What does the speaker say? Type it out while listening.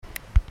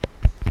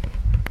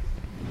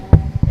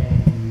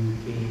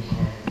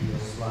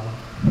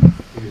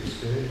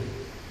answered.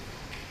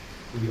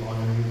 We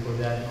honor you for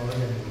that, Lord,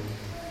 and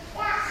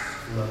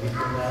we love you for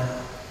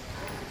that.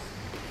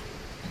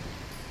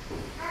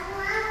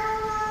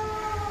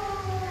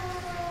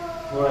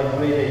 Lord, I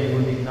pray that you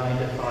would ignite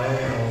the fire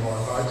in all of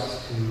our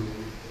hearts to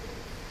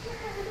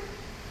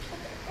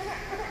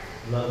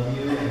love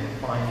you and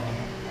find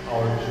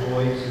our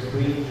joy,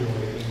 supreme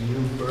joy in you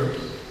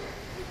first.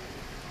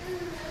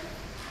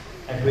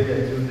 I pray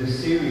that through this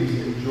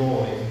series of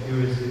joy,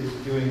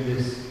 during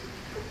this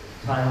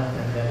time of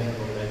pandemic,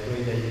 Lord, I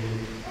pray that you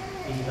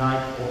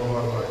ignite all of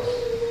our hearts,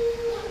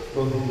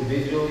 both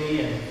individually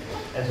and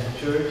as a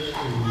church,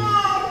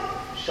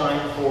 to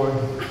shine forth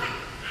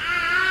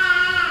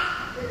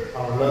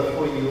our love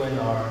for you and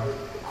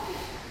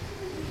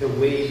the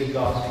way the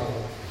gospel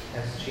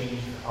has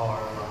changed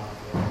our life.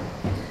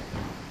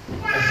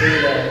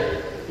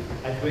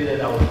 I pray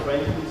that our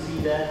friends will see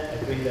that. I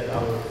pray that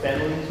our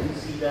families will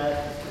see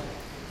that.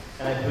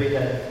 And I pray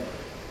that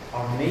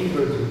our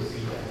neighbors will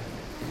see that.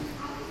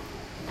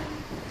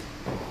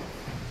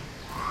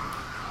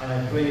 And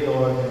I pray,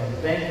 Lord, and I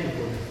thank you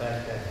for the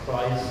fact that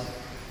Christ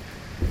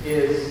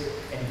is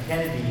and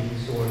can be the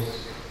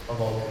source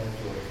of ultimate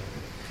joy.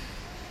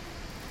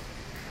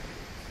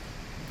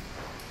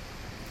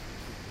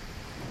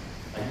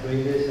 I pray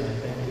this and I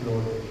thank you,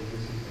 Lord, in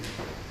Jesus' name.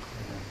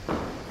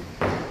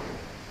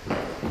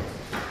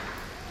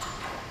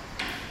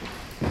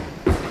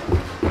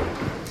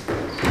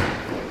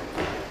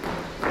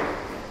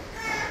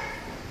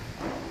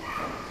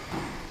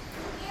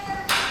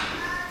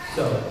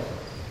 So,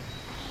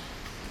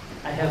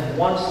 I have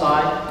one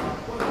slide,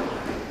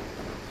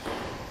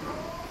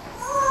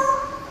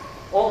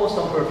 almost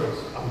on purpose,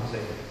 I would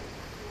say,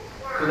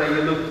 so that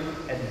you look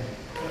at me.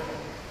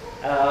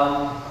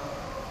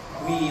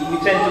 We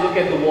tend to look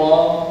at the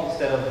wall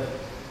instead of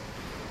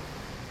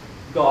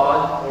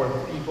God or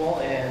people,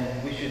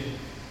 and we should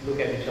look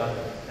at each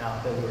other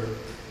now that we're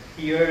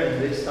here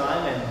and this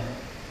time and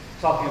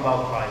talking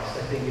about Christ.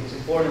 I think it's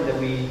important that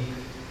we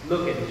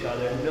look at each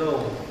other and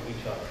know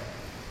each other.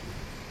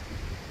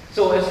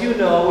 So as you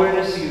know, we're in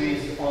a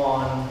series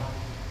on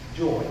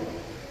joy,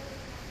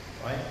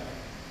 right?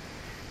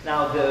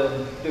 Now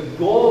the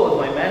goal of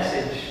my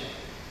message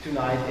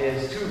tonight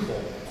is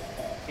twofold.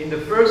 In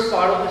the first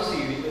part of the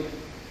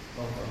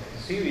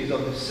series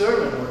of the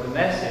sermon or the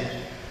message,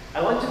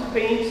 I want to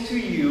paint to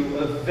you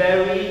a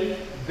very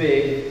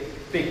big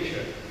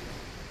picture.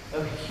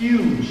 A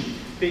huge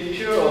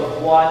picture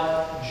of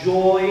what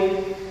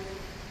joy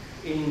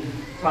in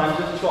times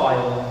of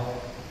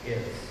trial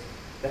is.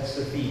 That's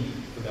the theme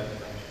for that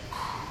mention.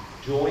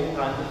 Joy in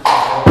times of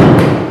trial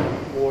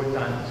or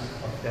times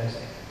of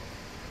testing.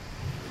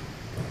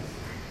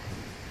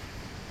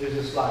 There's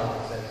a slide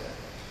that says that.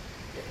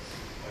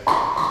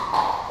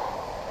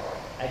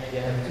 Actually,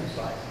 I have two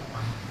slides.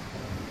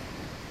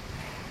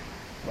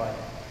 Right.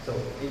 So,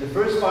 in the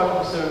first part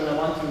of the sermon, I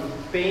want to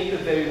paint a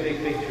very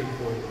big picture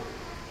for you.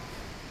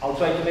 I'll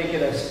try to make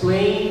it as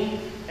plain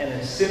and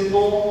as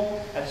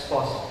simple as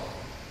possible.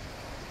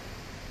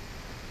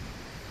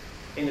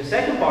 In the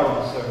second part of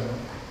the sermon,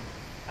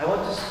 I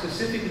want to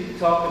specifically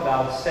talk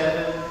about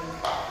 7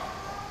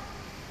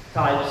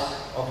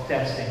 types of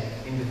testing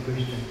in the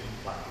Christian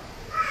life.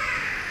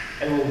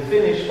 And we'll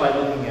finish by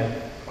looking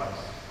at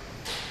Christ.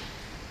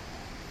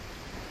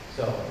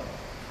 So,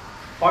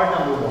 part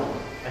number 1.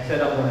 I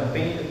said I'm going to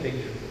paint a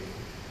picture for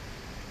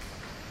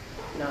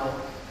you. Now,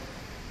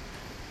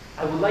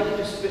 I would like you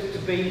to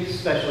pay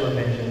special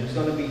attention. There's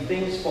going to be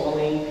things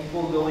falling,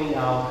 people going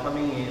out,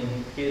 coming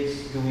in,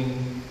 kids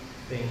doing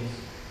things.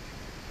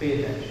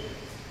 Pay attention.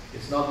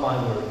 It's not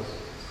my words,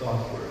 it's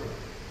God's word.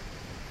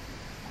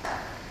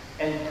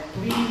 And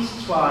please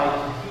try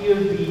to hear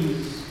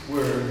these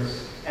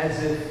words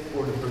as if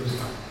for the first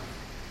time.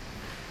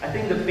 I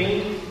think the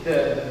painting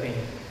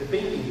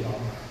job,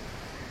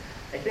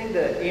 I think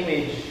the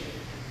image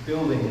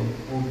building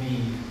will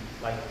be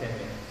like 10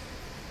 minutes.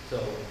 So,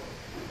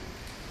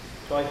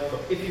 try to,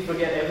 if you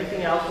forget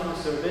everything else from the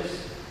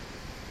service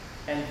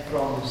and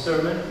from the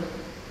sermon,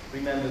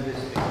 remember this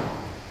picture.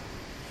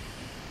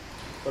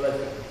 So let's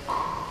go.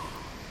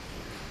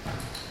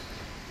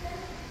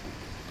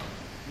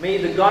 May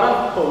the God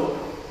of hope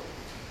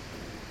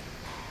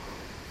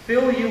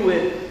fill you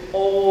with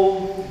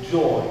all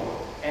joy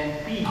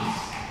and peace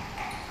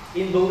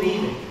in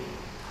believing,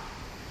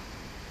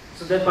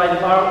 so that by the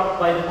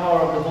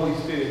power of the Holy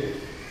Spirit,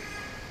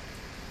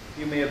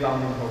 you may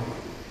abound in hope.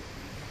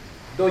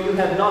 Though you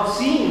have not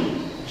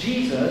seen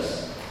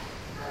Jesus,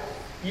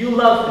 you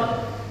love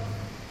Him.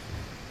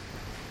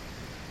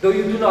 Though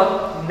you do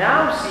not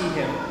now see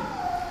Him,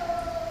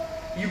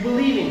 you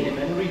believe in Him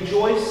and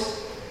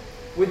rejoice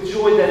with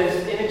joy that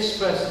is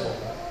inexpressible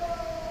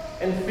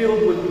and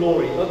filled with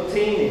glory,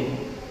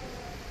 obtaining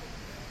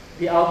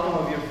the outcome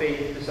of your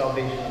faith, the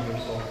salvation of your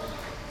souls.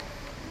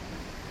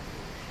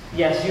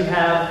 Yes, you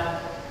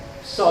have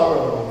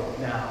sorrow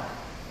now,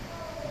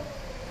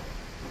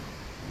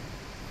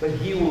 but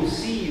He will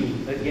see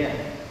you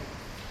again,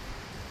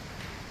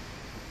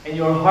 and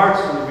your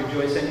hearts will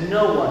rejoice, and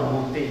no one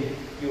will take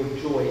your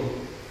joy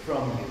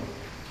from you.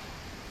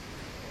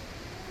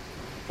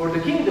 For the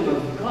kingdom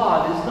of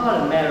God is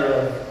not a matter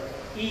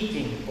of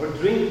eating or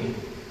drinking,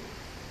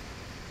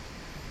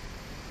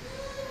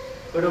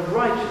 but of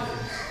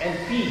righteousness and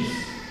peace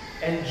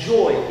and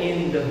joy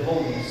in the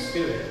Holy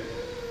Spirit.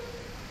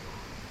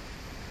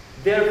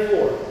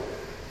 Therefore,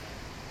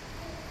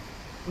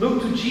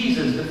 look to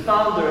Jesus, the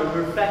founder and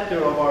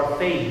perfecter of our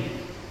faith,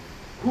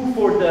 who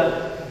for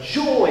the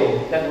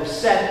joy that was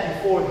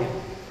set before him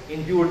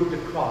endured the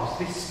cross,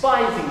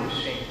 despising the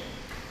shame,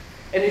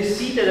 and is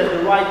seated at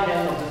the right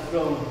hand of the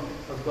throne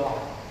of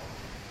God.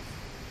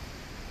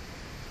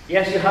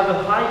 Yes, you have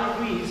a high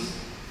priest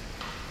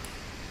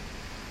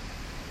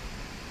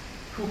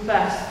who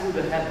passed through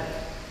the heavens,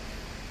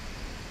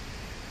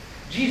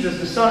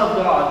 Jesus, the Son of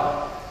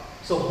God.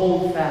 So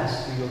hold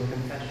fast to your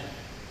confession.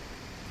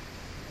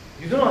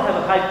 You do not have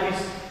a high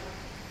priest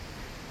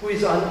who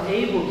is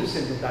unable to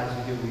sympathize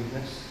with your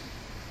weakness,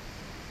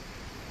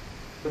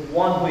 but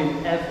one who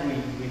in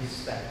every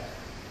respect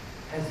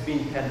has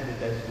been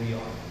tempted as we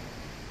are,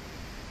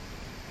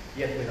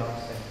 yet without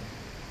sin.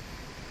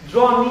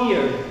 Draw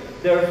near,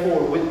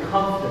 therefore, with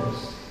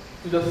confidence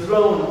to the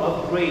throne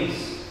of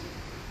grace,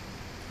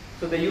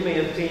 so that you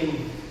may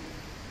obtain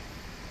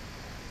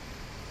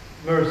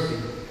mercy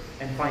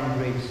and find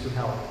grace to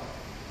help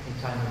in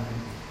time of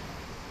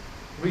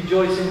need.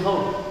 Rejoice in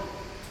hope.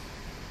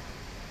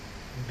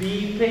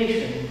 Be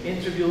patient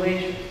in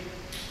tribulation.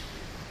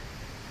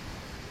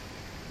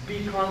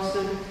 Be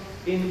constant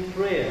in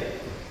prayer.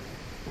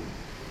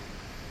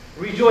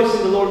 Rejoice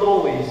in the Lord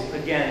always.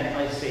 Again,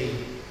 I say,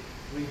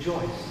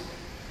 rejoice.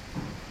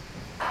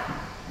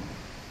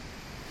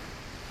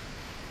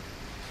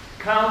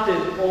 Count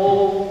it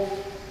all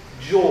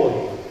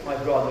joy, my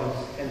brothers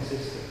and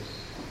sisters,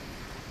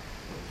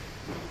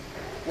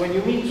 when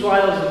you meet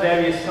trials of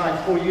various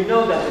kinds, for you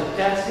know that the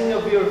testing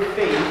of your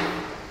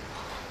faith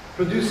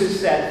produces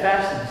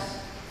steadfastness.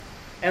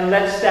 And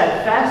let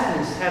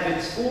steadfastness have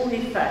its full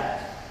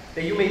effect,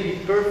 that you may be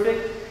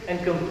perfect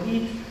and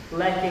complete,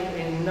 lacking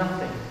in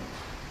nothing.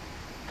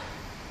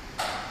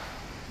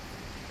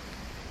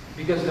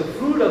 Because the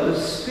fruit of the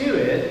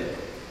Spirit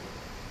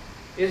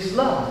is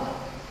love,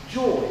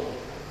 joy,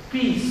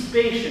 peace,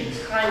 patience,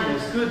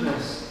 kindness,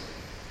 goodness,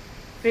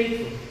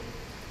 faithfulness.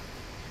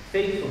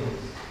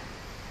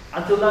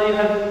 Until now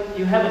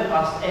you haven't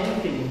asked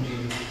anything in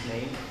Jesus'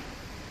 name.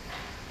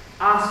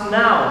 Ask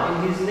now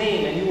in His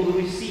name and you will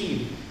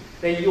receive,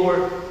 that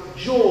your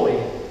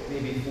joy may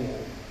be full.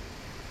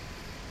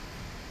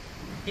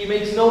 He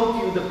makes known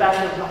to you the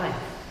path of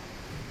life.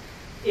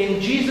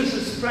 In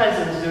Jesus'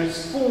 presence there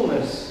is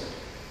fullness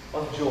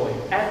of joy.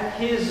 At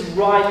His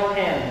right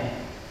hand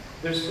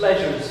there's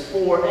pleasures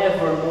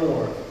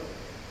forevermore.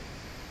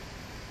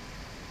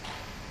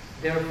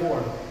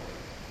 Therefore,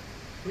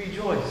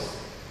 rejoice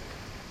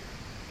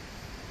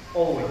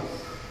always.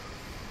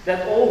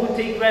 That all who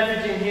take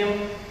refuge in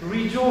Him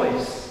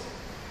rejoice.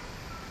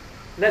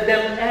 Let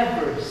them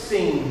ever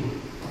sing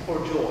for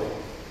joy.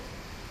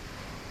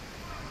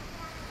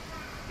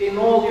 In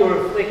all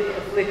your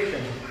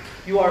affliction,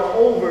 you are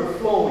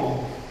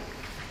overflowing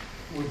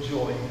with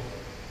joy.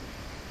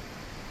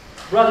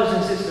 Brothers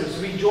and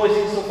sisters, rejoice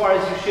insofar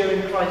as you share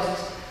in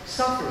Christ's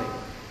suffering,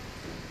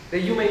 that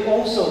you may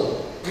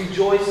also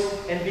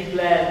rejoice and be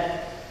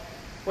glad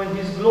when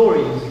His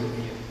glory is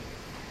revealed.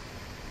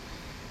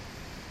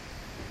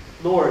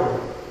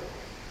 Lord,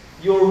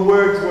 your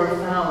words were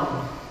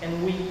found,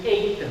 and we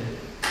ate them.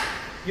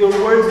 Your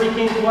words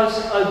became to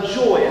us a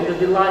joy and the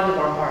delight of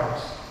our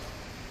hearts.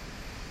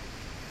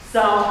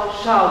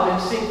 Shout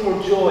and sing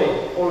for joy,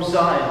 O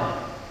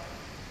Zion,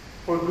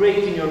 for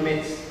great in your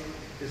midst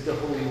is the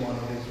Holy One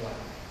of Israel.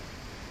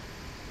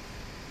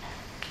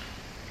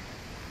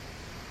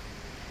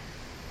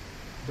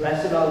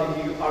 Blessed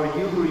are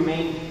you who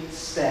remain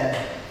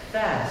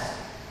steadfast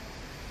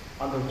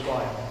under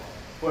trial.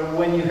 For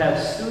when you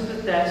have stood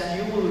the test,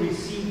 you will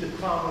receive the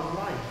crown of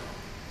life,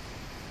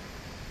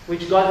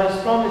 which God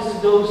has promised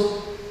to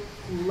those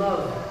who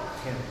love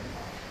Him.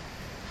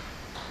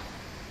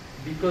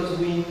 Because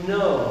we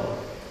know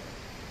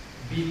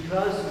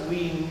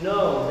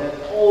that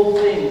all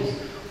things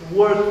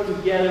work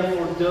together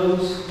for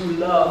those who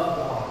love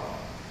God,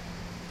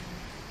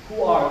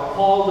 who are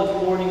called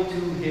according to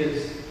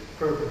His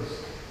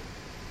purpose.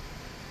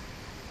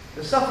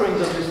 The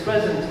sufferings of this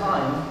present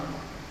time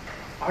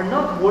are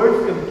not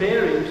worth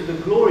comparing to the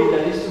glory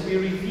that is to be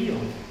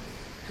revealed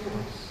to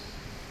us.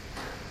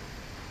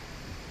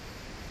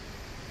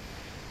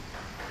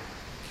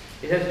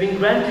 It has been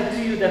granted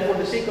to you that for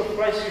the sake of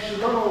Christ you should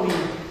not only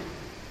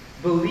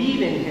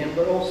believe in Him,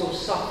 but also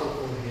suffer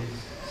for His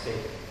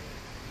sake.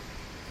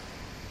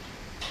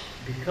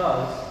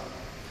 Because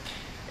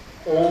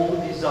all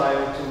who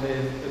desire to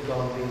live a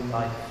godly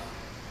life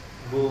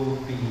will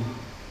be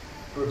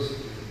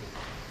persecuted.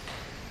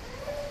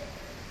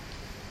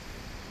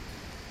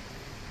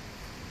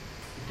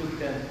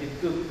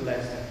 It took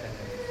less than 10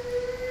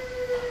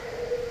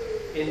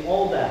 minutes. In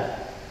all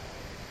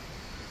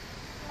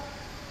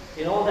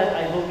that,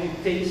 I hope you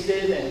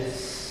tasted and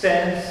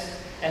sensed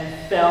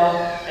and felt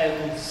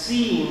and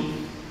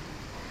seen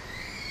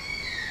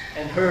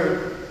and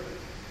heard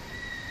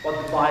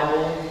what the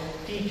Bible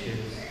teaches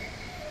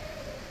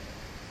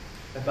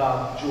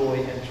about joy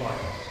and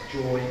trials,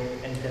 joy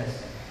and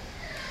testing.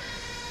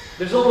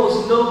 There's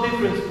almost no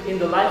difference in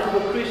the life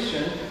of a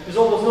Christian. There's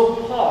almost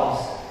no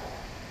pause.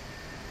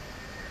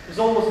 There's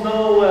almost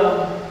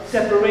no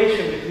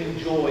separation between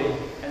joy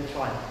and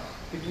trials,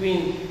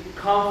 between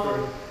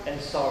comfort and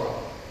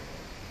sorrow.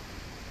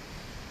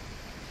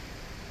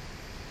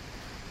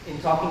 In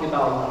talking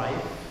about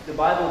life, the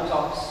Bible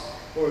talks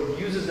or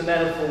uses the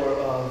metaphor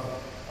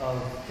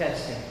of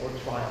testing or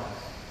trials.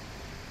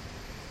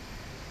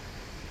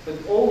 But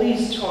all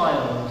these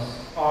trials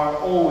are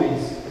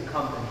always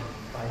accompanied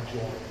by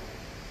joy.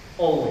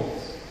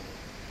 Always.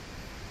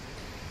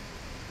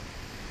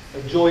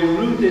 A joy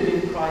rooted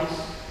in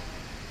Christ.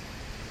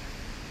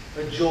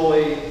 The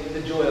joy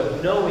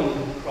of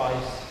knowing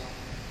Christ.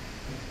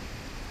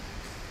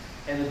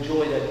 And a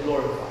joy that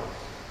glorifies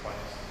Christ.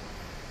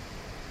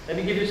 Let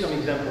me give you some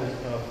examples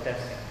of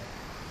testing,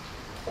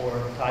 or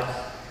types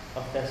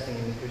of testing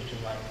in the Christian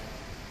life.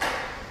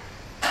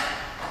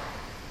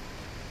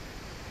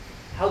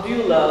 How do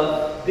you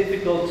love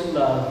difficult to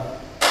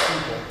love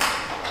people?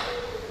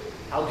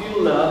 How do you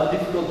love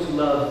difficult to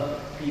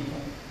love people?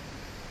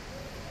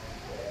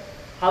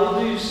 How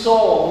do you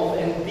solve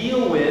and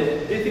deal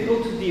with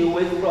difficult to deal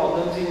with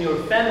problems in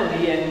your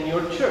family and in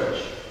your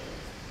church?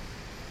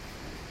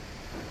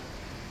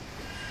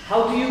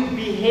 How do you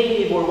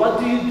behave, or what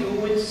do you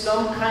do with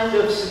some kind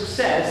of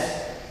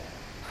success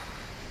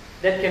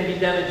that can be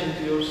damaging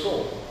to your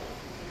soul?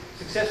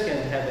 Success can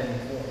have any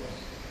forms.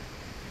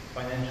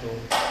 Financial.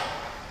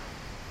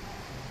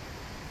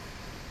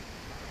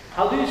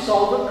 How do you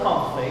solve a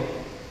conflict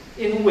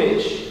in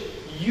which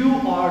you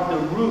are the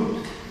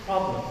root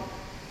problem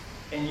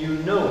and you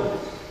know it?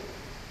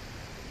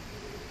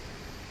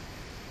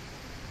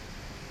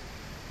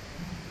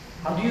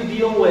 How do you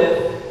deal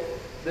with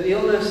the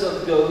illness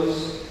of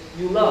those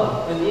you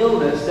love, an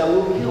illness that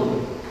will kill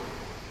them?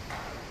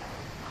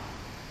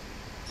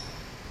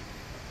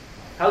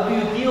 How do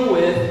you deal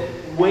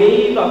with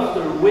wave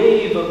after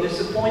wave of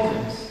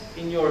disappointments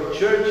in your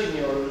church, in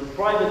your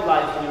private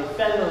life, in your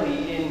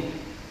family,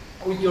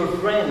 with your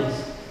friends?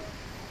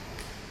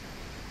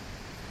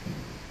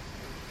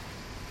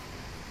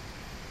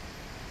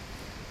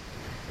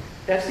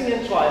 Testing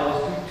and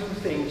trials do two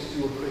things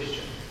to a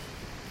Christian.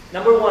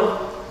 Number one,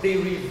 they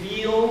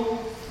reveal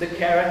the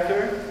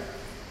character.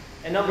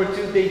 And number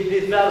two, they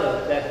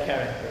develop that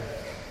character.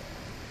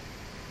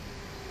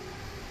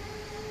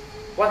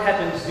 What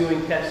happens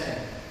during testing?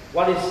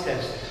 What is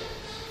tested?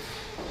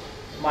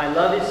 My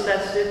love is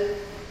tested.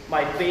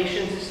 My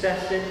patience is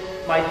tested.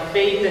 My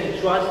faith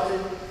and trust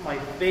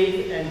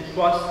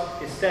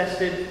is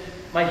tested.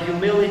 My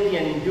humility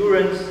and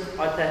endurance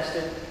are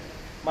tested.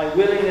 My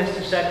willingness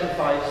to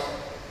sacrifice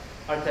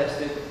are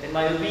tested. And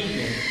my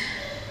obedience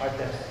are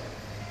tested.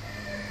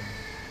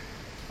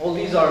 All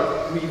these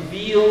are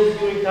revealed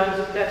during times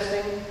of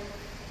testing.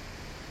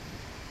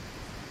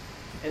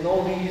 And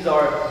all these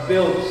are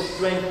built,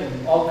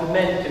 strengthened,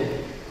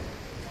 augmented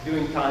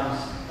during times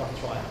of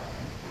trial.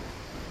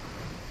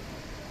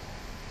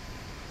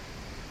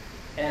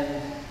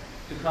 And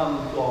to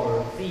come to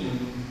our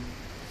theme,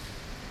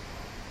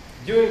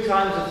 during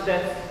times of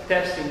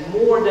testing,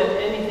 more than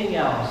anything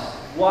else,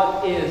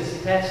 what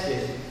is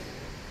tested,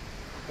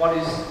 what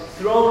is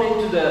thrown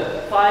into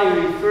the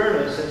fiery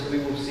furnace, as we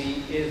will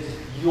see, is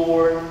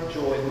your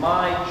joy,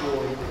 my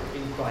joy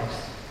in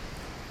Christ.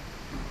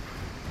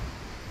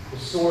 The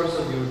source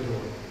of your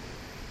joy.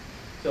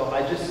 So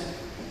I just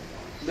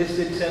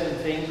listed 7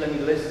 things. Let me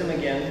list them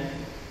again.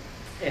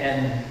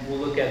 And we'll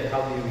look at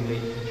how they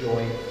relate to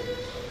joy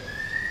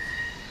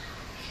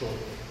shortly.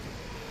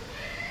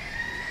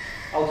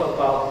 I'll talk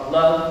about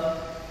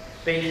love,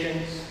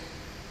 patience,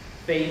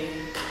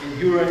 faith,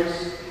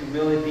 endurance,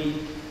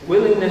 humility,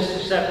 willingness to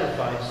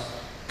sacrifice,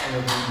 and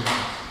obedience,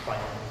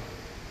 finally.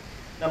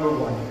 Number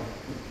 1,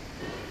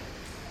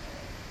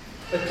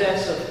 a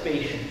test of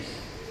patience.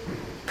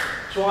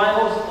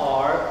 Trials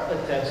are a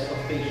test of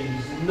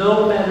patience.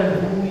 No matter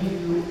who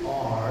you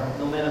are,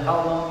 no matter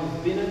how long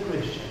you've been a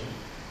Christian,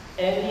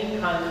 any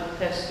kind of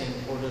testing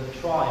or the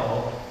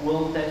trial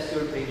will test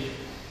your patience.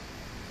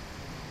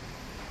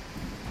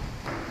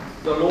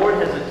 The Lord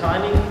has a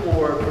timing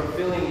for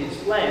fulfilling His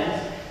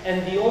plans,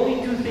 and the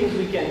only 2 things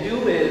we can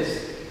do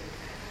is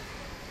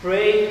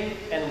pray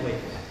and wait.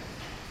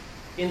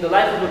 In the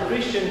life of a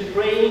Christian,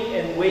 praying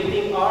and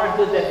waiting are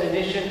the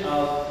definition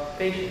of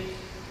patience.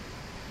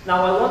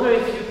 Now, I wonder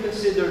if you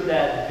consider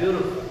that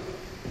beautiful.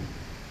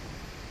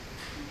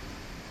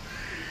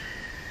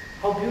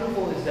 How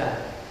beautiful is that?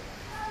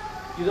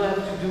 You don't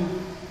have to do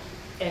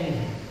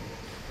anything.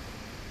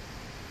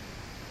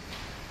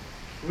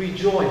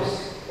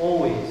 Rejoice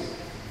always.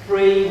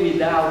 Pray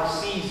without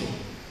ceasing.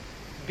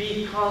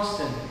 Be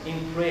constant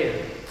in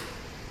prayer.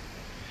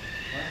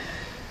 Right?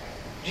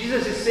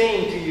 Jesus is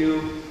saying to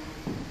you,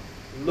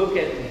 look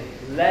at me.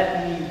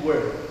 Let me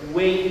work.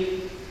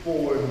 Wait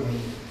for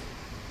me.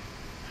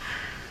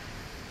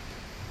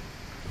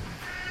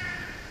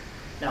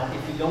 Now,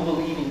 if you don't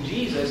believe in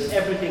Jesus,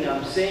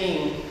 I'm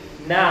saying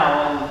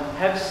now and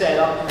have said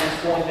up to this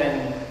point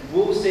and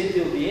will say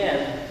till the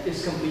end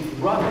is complete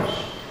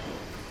rubbish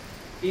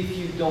if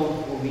you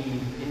don't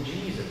believe in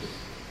Jesus.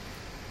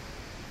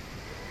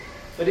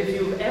 But if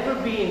you've ever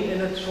been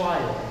in a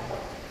trial,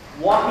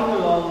 walking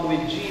along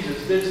with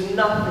Jesus, there's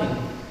nothing,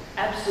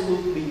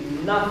 absolutely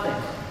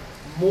nothing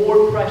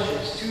more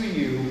precious to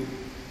you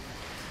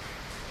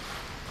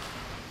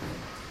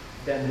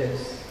than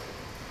this.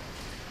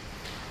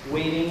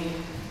 Waiting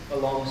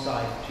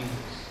alongside Jesus.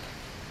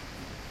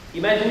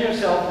 Imagine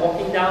yourself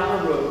walking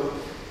down the road,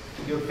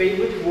 your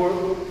favorite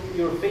road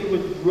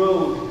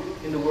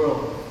in the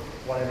world,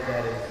 whatever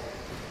that is.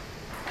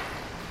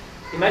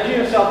 Imagine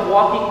yourself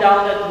walking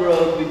down that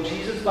road with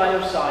Jesus by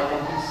your side,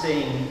 and He's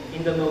saying,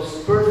 in the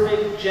most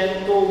perfect,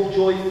 gentle,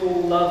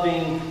 joyful,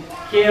 loving,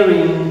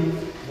 caring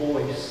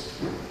voice,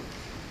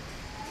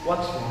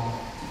 "What's wrong?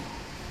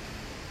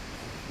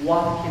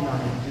 What can I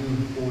do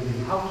for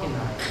you? How can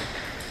I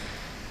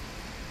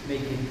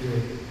make it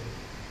good?"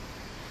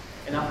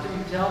 And after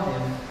you tell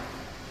Him,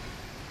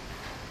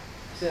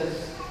 He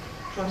says,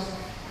 "Trust me."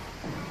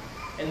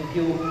 And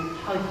He'll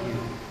hug you.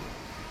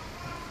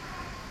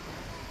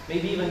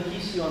 Maybe even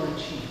kiss you on the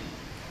cheek.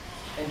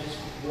 And just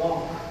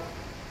walk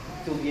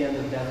till the end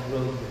of that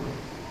road.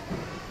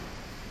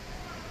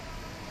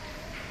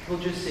 He'll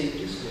just say,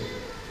 "Just wait.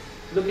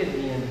 Look at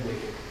me and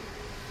wait."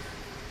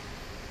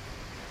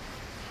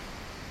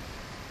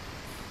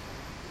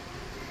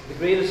 The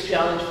greatest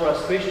challenge for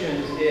us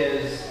Christians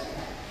is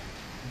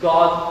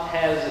God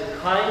has a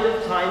kind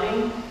of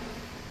timing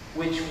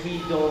which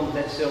we don't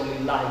necessarily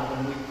like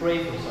when we pray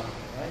for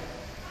something, right?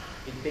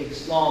 It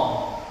takes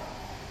long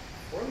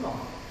or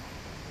not.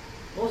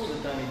 Most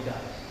of the time it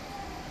does.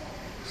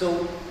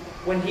 So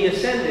when He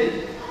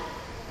ascended,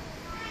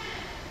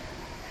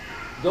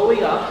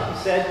 going up,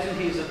 He said to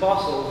His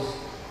apostles,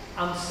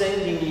 "I'm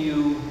sending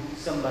you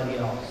somebody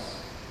else.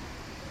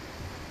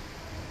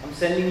 I'm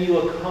sending you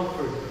a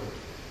comforter,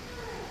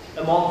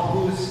 among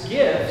whose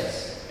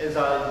gifts, as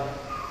I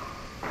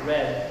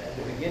read at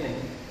the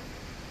beginning,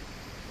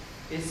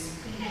 is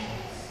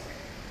patience."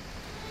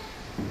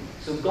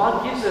 So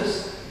God gives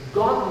us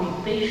godly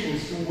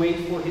patience to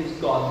wait for His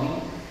godly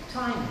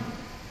timing.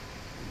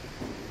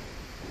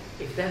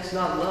 If that's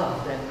not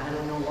love, then I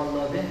don't know what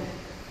love is.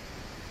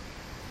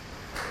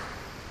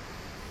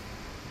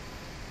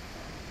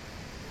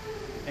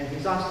 And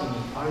He's asking me,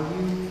 are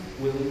you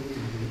willing to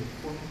wait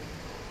for me?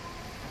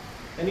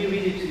 Let me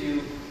read it to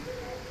you.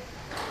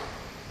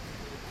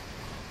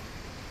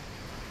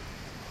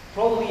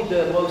 Probably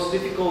the most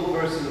difficult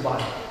verse in the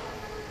Bible.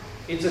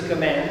 It's a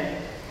command.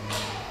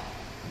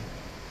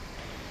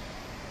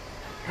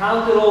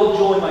 "Count it all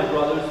joy, my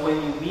brothers, when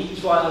you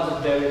meet trials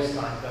of various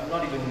kinds." I'm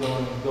not even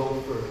going to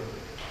go further.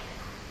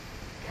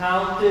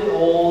 Count it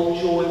all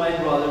joy, my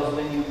brothers,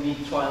 when you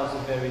meet trials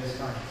of various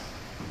kinds.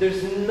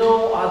 There's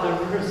no other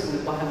verse in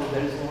the Bible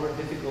that is more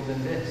difficult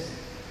than this.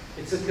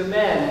 It's a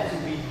command to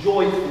be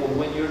joyful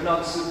when you're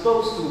not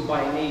supposed to,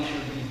 by nature,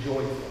 be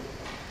joyful.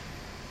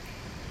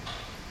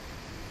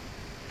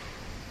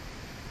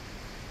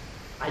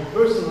 I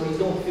personally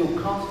don't feel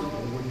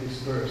comfortable with this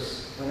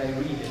verse when I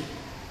read it,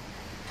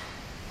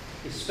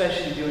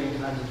 especially during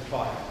times of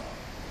trial.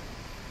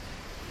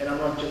 And I'm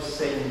not just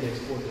saying this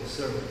for the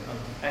sermon,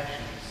 I'm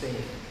actually saying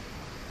it.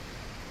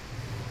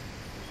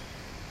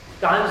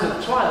 Times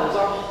of trials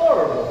are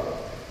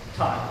horrible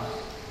times,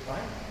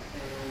 right?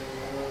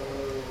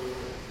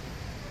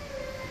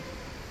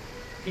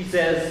 He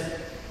says,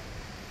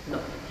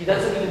 no, he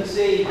doesn't even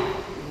say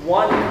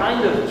one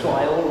kind of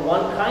trial or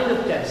one kind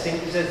of testing.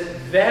 He says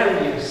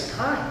various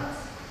kinds.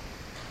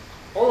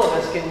 All of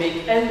us can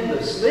make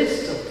endless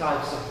lists of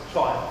types of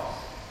trials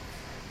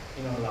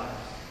in our lives.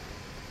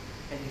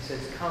 And he says,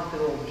 count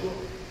it all joy.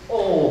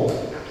 All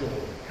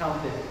joy.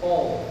 Count it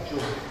all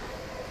joy.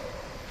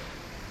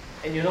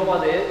 And you know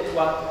what it is?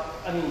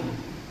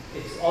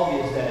 It's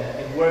obvious that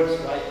it works,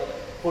 right?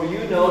 For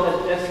you know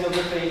that the testing of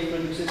the faith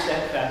produces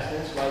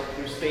steadfastness, right?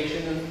 There's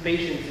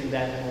patience in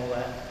that and all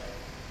that.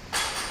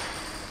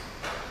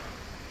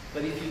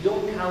 But if you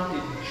don't count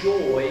it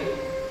joy,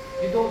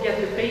 you don't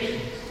get the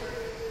patience.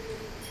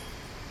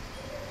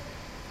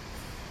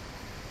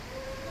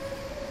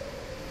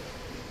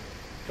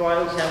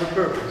 Trials have a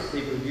purpose.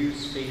 They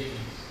produce patience.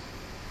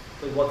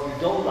 But what we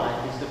don't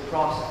like is the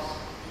process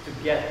to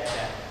get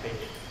that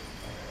patience.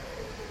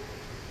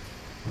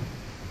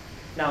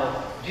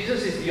 Now,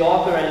 Jesus is the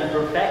author and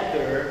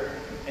perfecter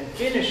and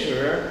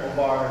finisher of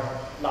our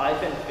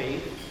life and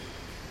faith.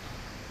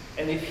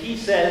 And if he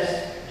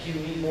says you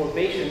need more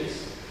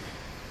patience,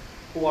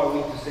 who are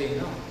we to say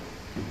no?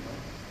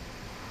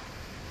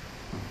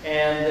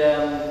 And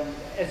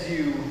as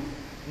you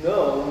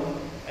know,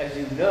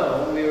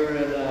 we're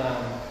in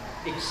an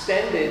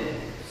extended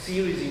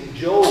series in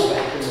Job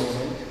at the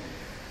moment,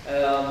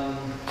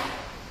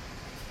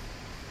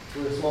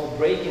 with a small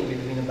break in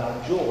between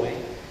about joy.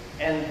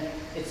 And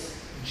it's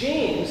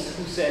James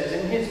who says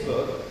in his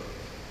book,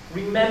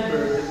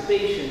 remember the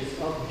patience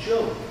of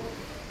Job.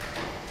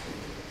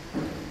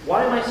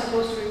 Why am I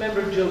supposed to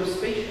remember Job's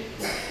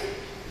patience?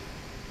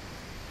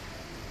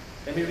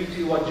 Let me read to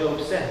you what Job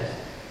says.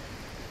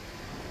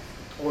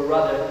 Or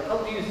rather, how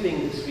do you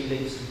think this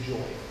relates to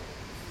joy?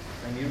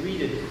 Let me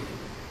read it.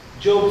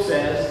 Job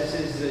says,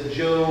 this is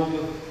Job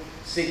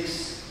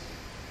 6,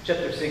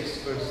 chapter 6,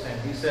 verse 10.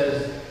 He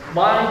says,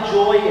 "My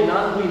joy in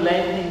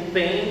unrelenting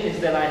pain is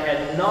that I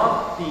had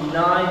not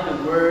denied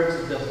the words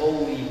of the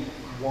Holy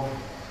One."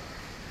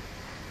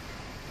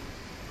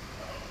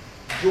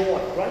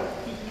 Joy, right?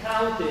 He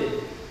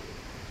counted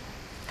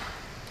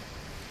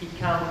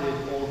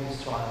all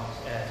these trials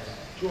as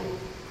joy.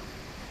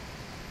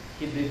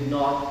 He did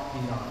not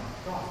deny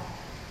God.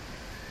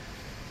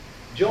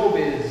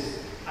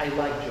 I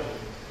like Job.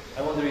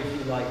 I wonder if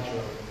you like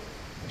Job.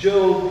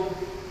 Job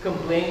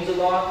complains a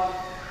lot.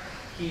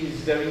 He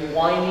is very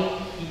whiny.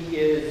 He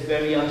is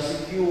very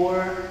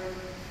insecure.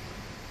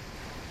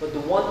 But the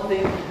one thing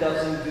he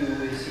doesn't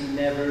do is he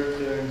never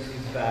turns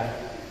his back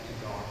to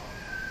God.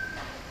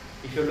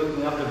 If you're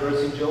looking up the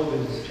verse in Job,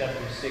 it's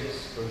chapter 6,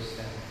 verse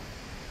 10.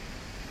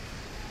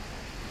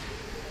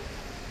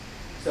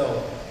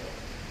 So,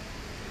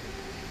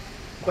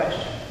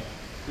 question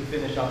to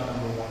finish up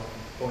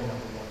point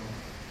number one.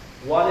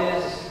 What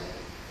is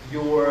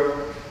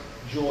your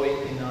joy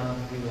in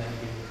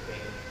unrelenting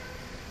pain?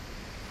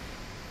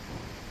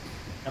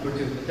 Number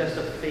two, the test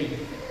of faith.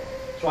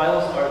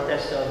 Trials are a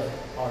test of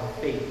our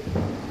faith.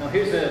 Now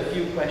here's a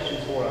few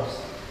questions for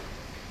us.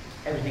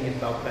 Everything is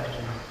about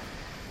questions.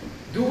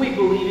 Do we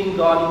believe in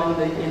God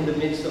even in the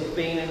midst of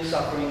pain and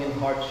suffering and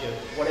hardship,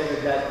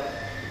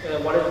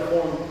 whatever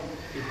form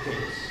it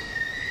takes?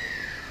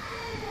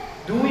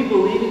 Do we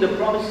believe in the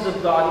promises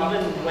of God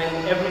even when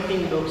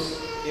everything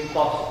looks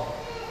impossible?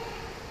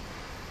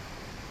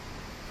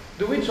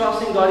 Do we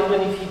trust in God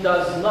even if He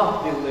does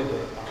not deliver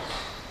us?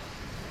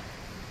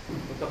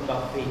 We're talking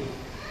about faith.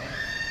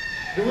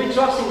 Do we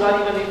trust in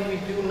God even if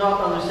we do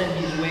not understand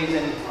His ways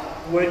and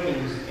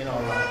workings in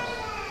our lives?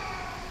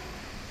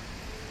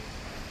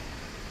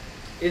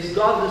 Is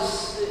God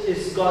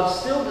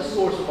still the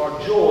source of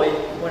our joy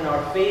when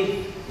our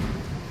faith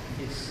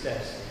is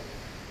tested?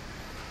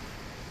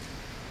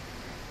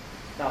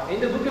 Now, in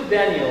the book of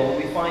Daniel,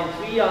 we find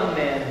three young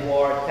men who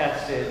are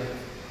tested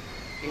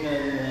in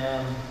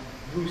a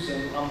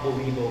gruesome,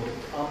 unbelievable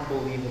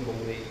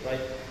way, right?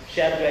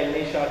 Shadrach,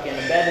 Meshach, and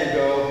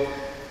Abednego.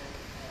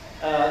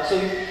 So,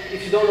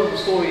 if you don't know the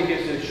story,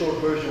 here's a short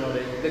version of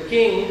it. The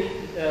king,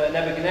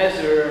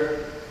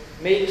 Nebuchadnezzar,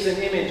 makes an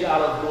image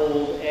out of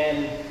gold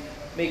and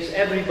makes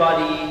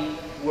everybody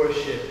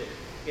worship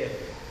it.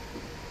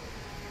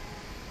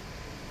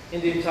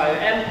 In the entire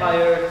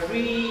empire,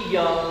 three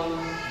young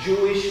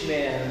Jewish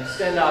men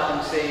stand up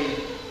and say,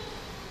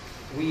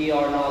 "We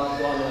are not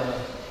going to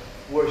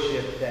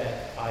worship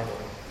that idol."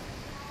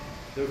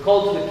 They're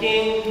called to the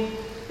king.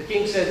 The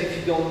king says, "If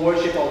you don't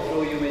worship, I'll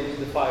throw you into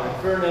the fiery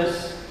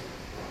furnace."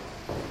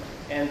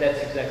 And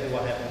that's exactly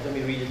what happens. Let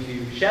me read it to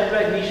you.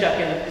 Shadrach, Meshach,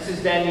 and this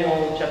is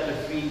Daniel chapter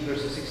 3,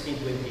 verses 16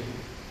 to 18.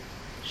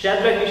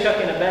 Shadrach, Meshach,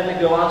 and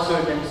Abednego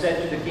answered and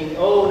said to the king,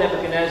 "O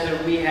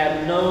Nebuchadnezzar, we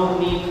have no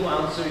need to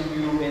answer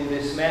you in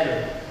this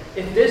matter.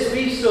 If this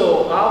be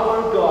so,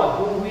 our God,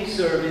 whom we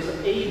serve, is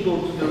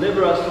able to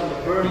deliver us from the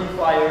burning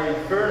fiery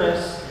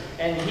furnace,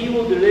 and He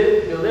will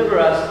deliver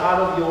us out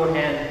of your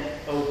hand,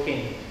 O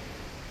king."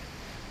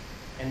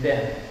 And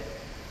then,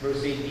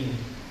 verse 18.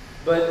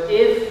 "But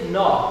if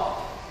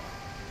not,"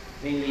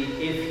 namely,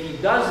 if He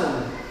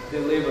doesn't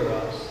deliver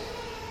us,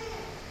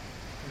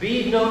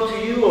 "be it known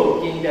to you, O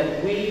king,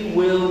 that we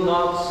will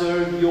not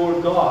serve your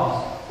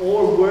gods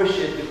or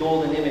worship the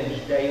golden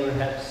image that you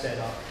have set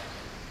up."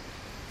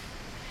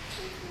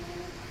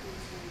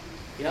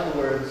 In other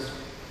words,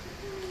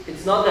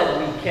 it's not that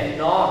we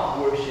cannot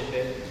worship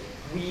it.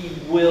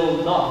 We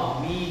will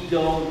not. We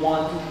don't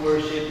want to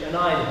worship an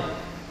idol.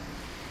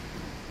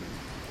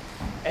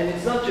 And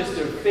it's not just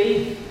their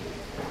faith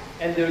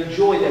and their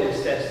joy that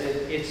is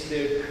tested, it's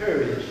their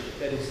courage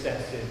that is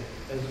tested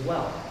as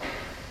well.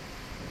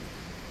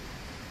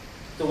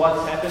 So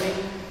what's happening?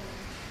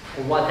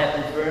 Or what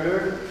happened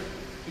further?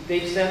 He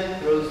takes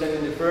them, throws them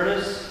in the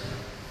furnace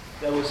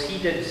that was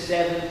heated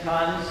 7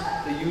 times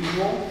the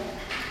usual.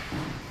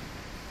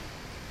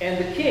 And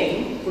the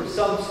king, for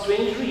some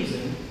strange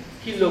reason,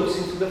 he looks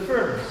into the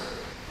furnace.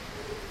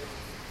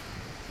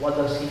 What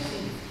does he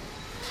see?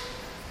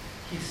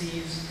 He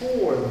sees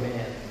 4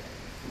 men,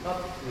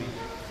 not 3.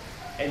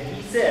 And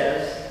he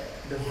says,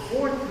 the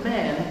 4th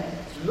man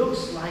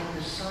looks like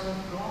the Son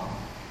of God.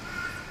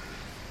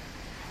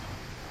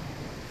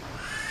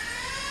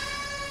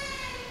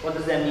 What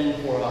does that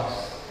mean for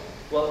us?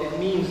 Well, it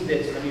means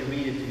this. Let me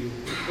read it to you.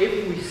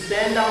 If we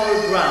stand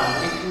our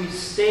ground, if we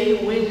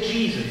stay with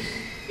Jesus,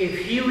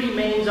 if He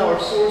remains our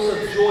source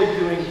of joy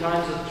during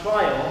times of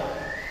trial,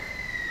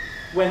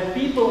 when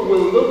people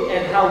will look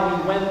at how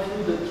we went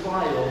through the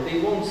trial, they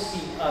won't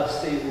see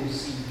us, they will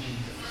see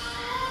Jesus.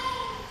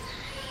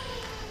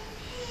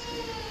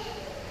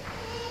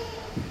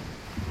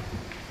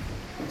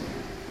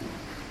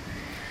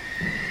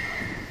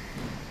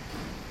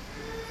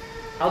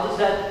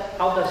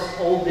 How does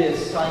all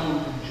this tie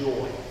into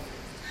joy?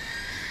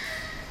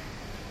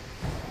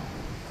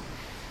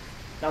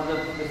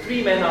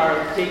 three men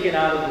are taken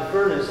out of the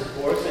furnace, of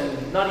course,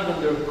 and not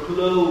even their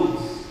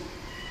clothes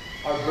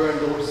are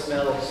burned or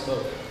smell of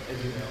smoke,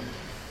 as you know.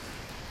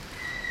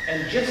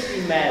 And just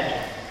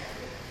imagine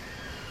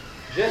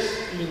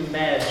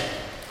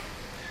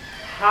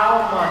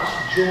how much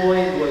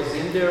joy was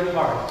in their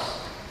hearts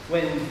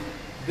when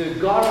the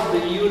God of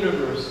the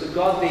universe, the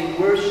God they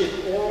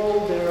worship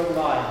all their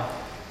life,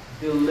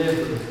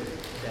 delivered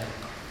them.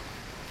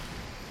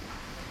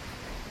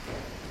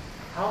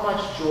 How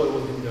much joy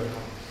was in their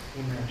hearts?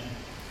 Imagine.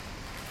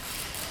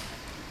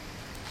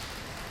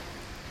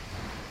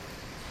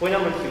 Point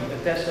number 3, a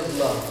test of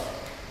love.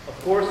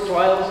 Of course,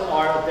 trials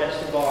are a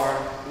test of our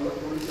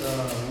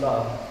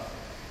love.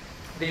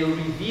 They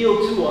reveal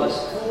to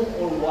us who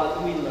or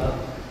what we love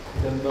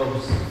the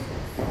most.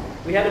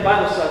 We had a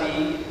Bible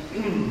study,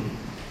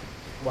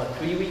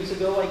 3 weeks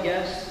ago, I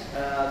guess.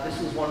 This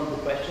was one of the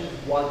questions.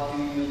 What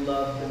do you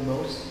love the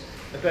most?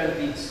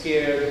 Apparently it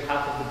scared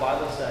half of the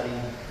Bible study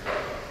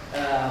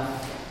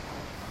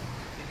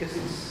because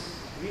it's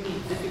really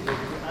difficult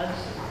to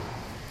answer.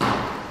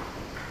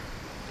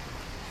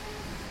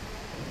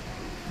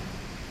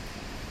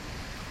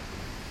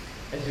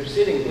 As you're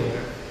sitting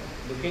there,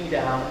 looking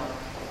down,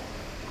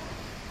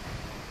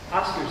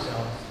 ask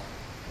yourselves,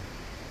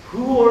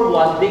 who or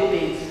what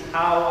dictates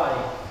how I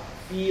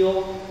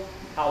feel,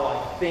 how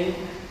I think,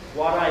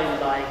 what I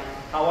like,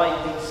 how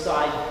I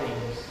decide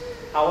things,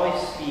 how I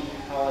speak,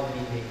 how I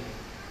behave?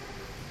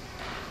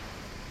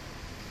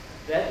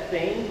 That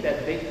thing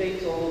that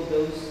dictates all of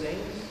those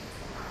things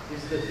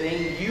is the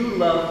thing you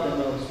love the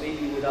most,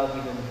 maybe without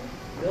even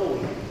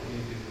knowing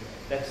you do.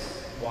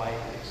 That's why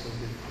it's so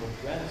difficult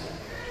to answer.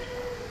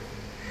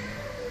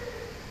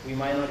 We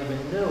might not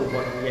even know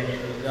what we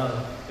actually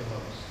love the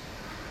most.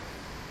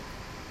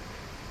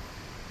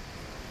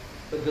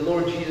 But the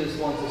Lord Jesus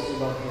wants us to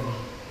love Him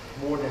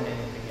more than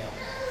anything else.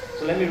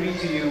 So let me read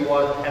to you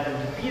what happened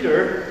to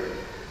Peter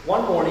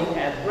one morning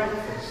at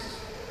breakfast.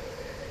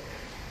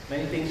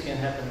 Many things can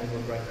happen over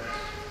breakfast.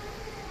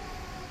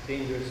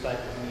 Dangerous type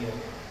of meal.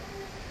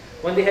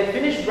 When they had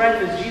finished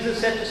breakfast, Jesus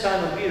said to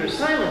Simon Peter,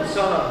 "Simon,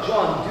 son of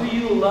John, do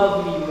you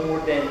love me more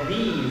than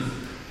these?"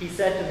 He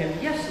said to him,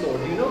 "Yes,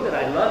 Lord, you know that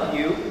I love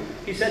you."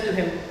 He said to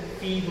him,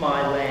 "Feed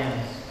my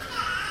lambs."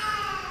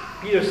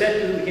 Peter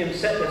said to him a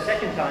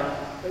second time,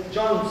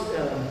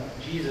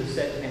 Jesus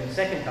said to him a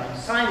second time,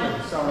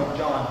 "Simon, son of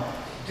John,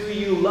 do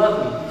you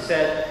love me?" He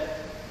said,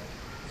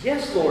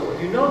 "Yes, Lord,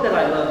 you know that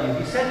I love you."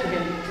 He said to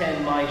him,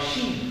 "Tend my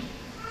sheep."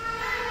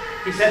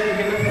 He said to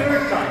him a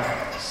third time,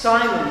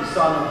 "Simon,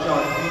 son of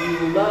John, do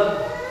you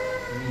love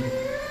me?"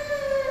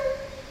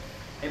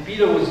 And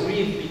Peter was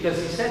grieved because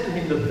he said to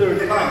him the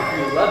third time,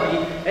 "Do you love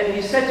me?" And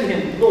he said to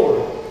him,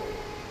 "Lord,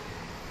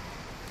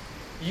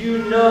 you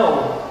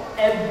know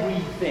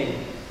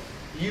everything.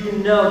 You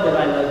know that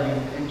I love you."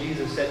 And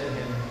Jesus said to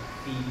him,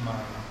 "Feed my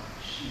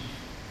sheep."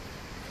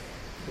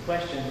 The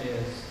question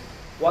is,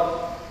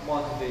 what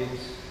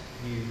motivates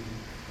you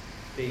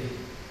daily?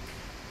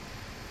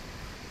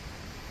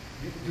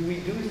 Do we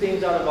do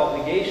things out of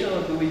obligation,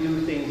 or do we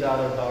do things out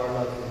of our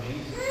love for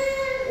Jesus?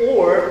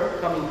 Or,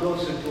 coming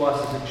closer to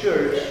us as a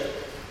church,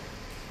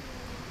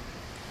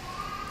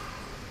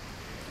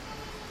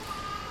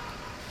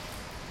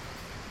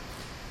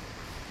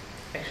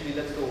 actually,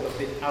 let's go a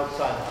bit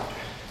outside of the church.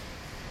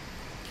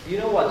 Do you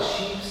know what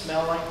sheep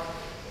smell like?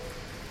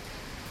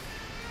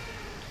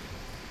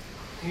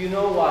 Do you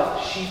know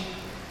what sheep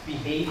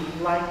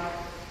behave like?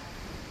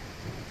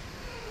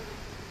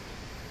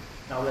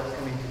 Now let's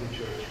come into the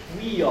church.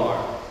 We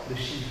are the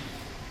sheep.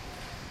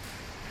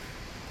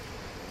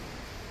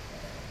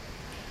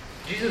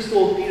 Jesus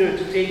told Peter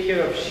to take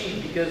care of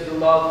sheep because the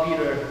love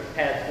Peter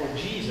had for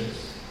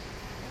Jesus.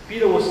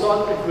 Peter was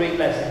taught a great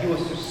lesson. He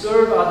was to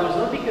serve others,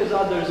 not because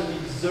others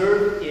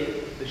deserve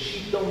it. The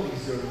sheep don't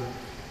deserve it.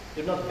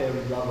 They're not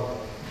very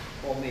lovable.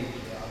 Or maybe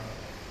they are.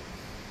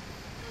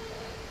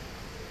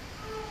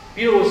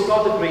 Peter was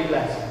taught a great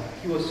lesson.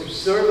 He was to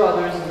serve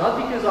others, not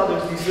because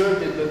others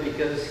deserved it, but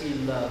because he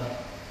loved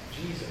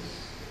Jesus.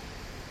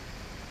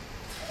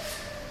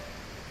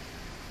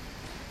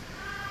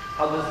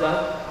 How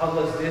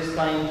does this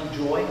tie into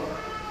joy?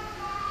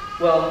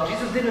 Well,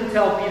 Jesus didn't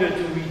tell Peter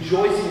to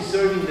rejoice in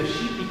serving the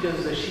sheep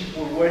because the sheep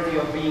were worthy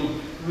of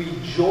being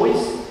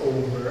rejoiced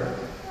over.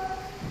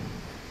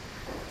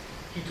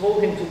 He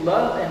told him to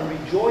love and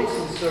rejoice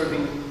in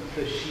serving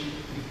the sheep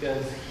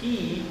because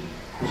he,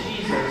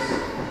 Jesus,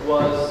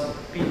 was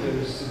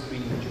Peter's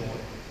supreme joy.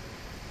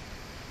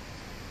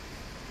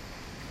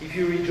 If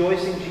you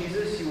rejoice in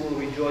Jesus, you will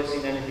rejoice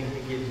in anything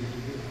He gives you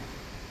to do,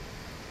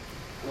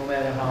 no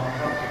matter how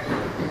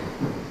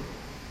uncomfortable.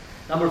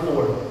 Number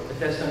 4, a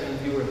test of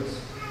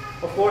endurance.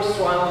 Of course,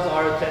 trials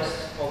are a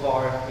test of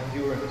our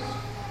endurance.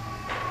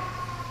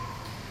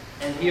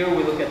 And here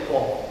we look at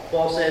Paul.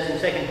 Paul says in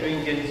 2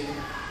 Corinthians,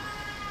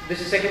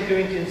 this is 2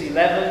 Corinthians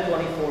 11,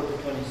 24 to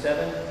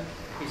 27.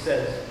 He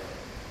says,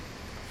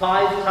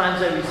 5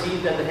 times I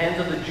received at the hands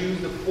of the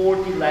Jews the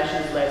 40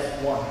 lashes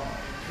less 1.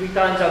 3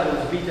 times I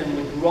was beaten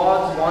with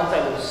rods, once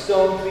I was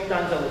stoned, 3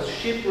 times I was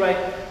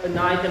shipwrecked, a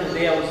night and a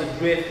day I was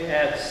adrift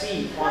at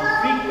sea,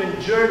 on frequent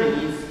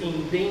journeys,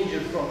 in danger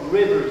from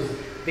rivers,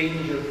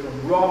 danger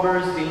from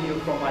robbers, danger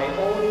from my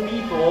own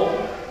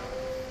people,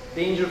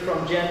 danger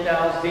from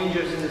Gentiles,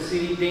 dangers in the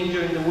city,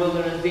 danger in the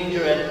wilderness,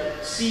 danger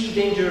at sea,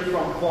 danger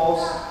from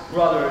false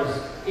brothers,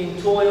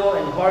 in toil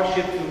and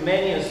hardship through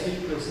many a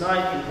sleepless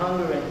night, in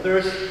hunger and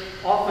thirst,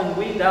 often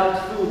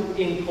without food,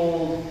 in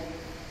cold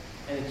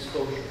and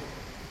exposure.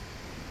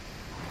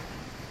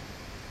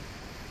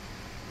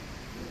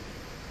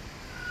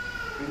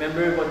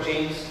 Remember what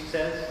James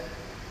says?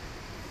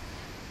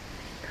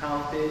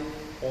 Count it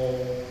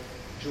all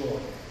joy.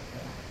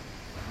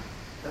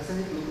 Doesn't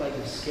it look like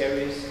the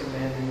scariest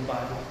command in the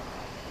Bible?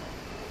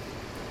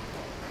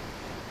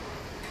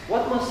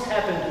 What must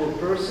happen to a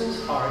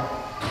person's heart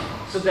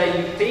so that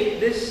you take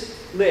this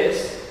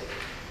list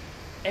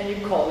and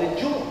you call it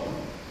joy?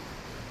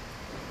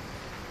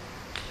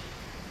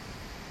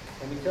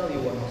 Let me tell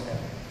you what must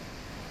happen.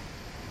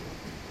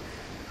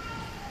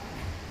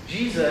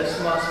 Jesus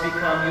must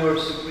become your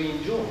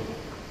supreme joy.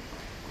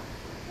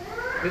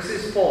 This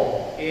is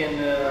Paul in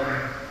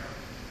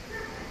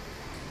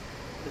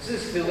this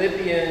is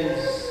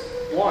Philippians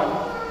 1.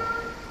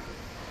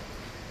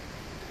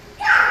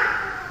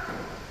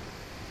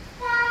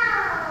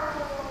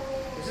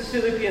 This is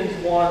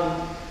Philippians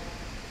 1,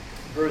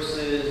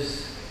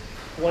 verses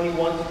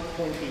 21 to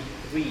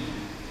 23.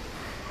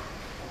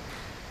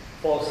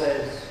 Paul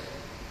says,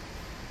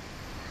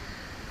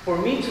 "For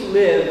me to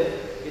live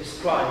is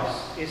Christ,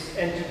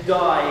 and to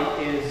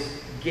die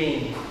is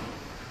gain.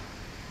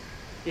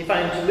 If I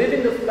am to live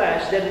in the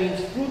flesh, that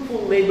means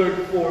fruitful labor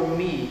for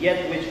me,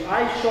 yet which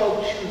I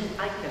shall choose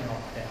I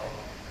cannot tell.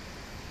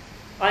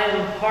 I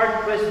am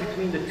hard pressed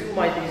between the two.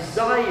 My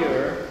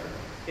desire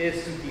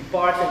is to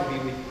depart and be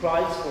with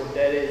Christ, for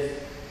that is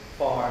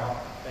far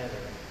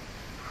better."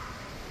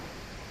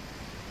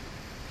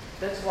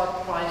 That's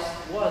what Christ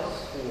was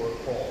for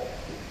Paul.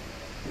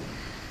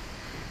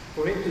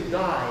 For him to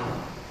die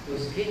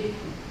was gain.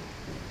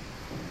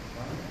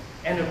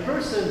 And a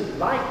person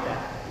like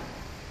that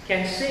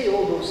can say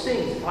all those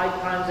things.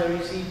 5 times I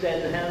received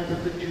at the hands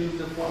of the Jews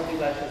the 40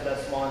 lashes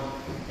last month,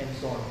 and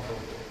so on and so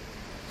forth.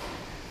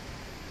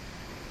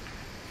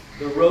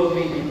 The road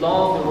may be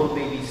long, the road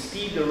may be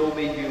steep, the road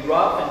may be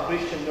rough, and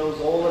Christian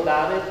knows all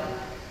about it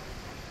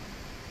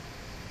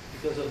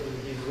because of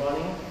his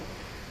running.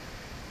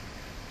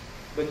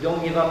 But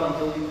don't give up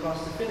until you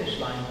cross the finish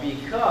line,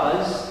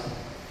 because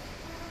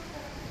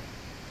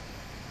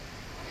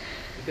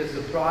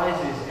the prize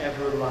is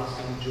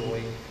everlasting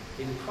joy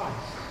in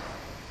Christ.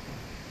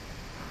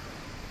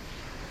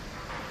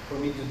 For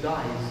me to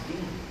die is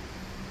gain.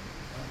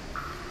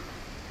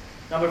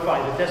 Number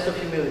 5, the test of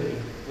humility.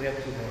 We have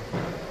 2 more.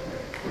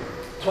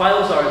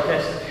 Trials are a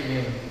test of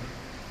humility.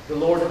 The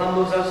Lord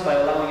humbles us by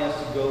allowing us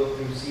to go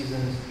through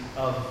seasons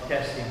of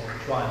testing or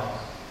trials.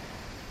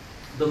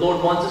 The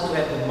Lord wants us to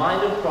have the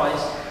mind of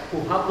Christ,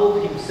 who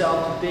humbled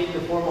himself to take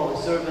the form of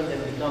a servant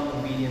and become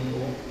obedient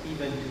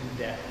even to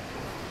death.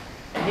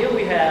 And here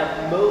we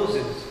have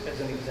Moses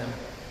as an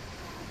example.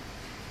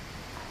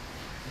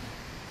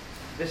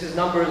 This is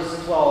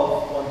Numbers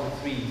 12, 1 to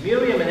 3.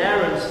 Miriam and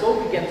Aaron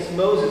spoke against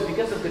Moses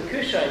because of the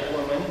Cushite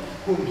woman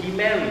whom he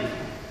married.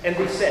 And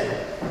they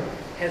said,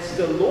 "Has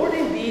the Lord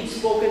indeed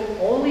spoken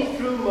only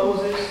through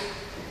Moses?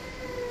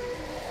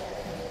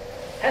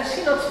 Has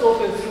he not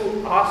spoken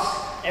through us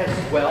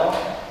as well?"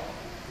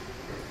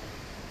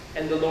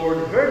 And the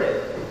Lord heard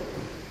it.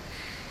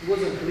 He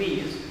wasn't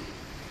pleased.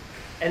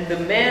 And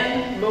the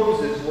man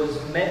Moses was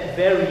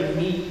very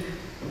meek,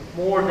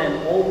 more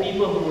than all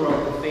people who were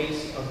on the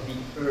face of the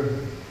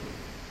earth.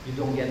 You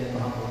don't get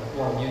more humble.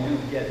 Well, you do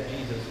get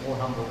Jesus more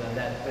humble than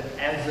that. But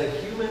as a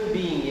human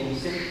being in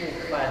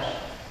sinful flesh,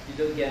 you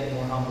don't get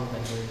more humble than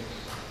Moses.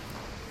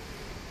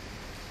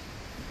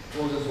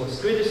 Moses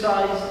was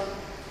criticized,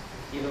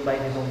 even by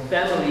his own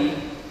family,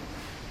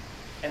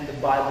 and the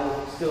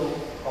Bible still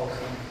calls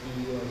him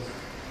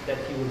that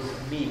he was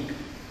meek.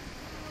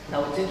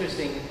 Now it's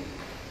interesting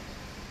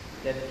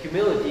that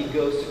humility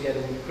goes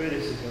together with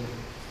criticism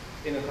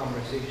in a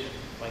conversation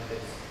like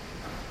this.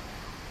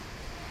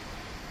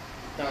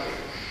 Now,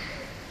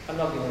 I'm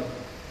not going to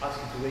ask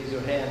you to raise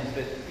your hands,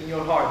 but in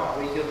your heart,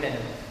 raise your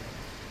hand.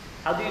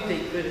 How do you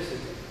take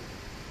criticism?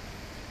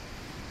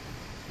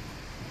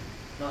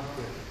 Not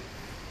good.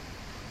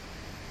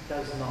 It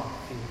does not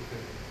feel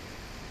good.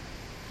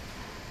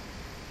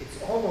 It's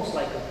almost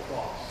like a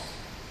cross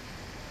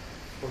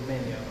for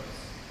many of us.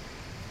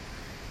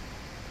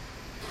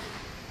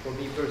 For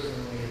me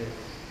personally, it is.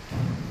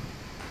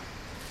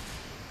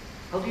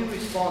 How do you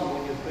respond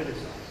when you're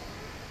criticized?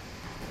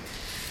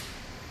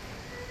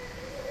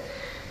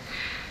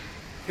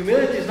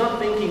 Humility is not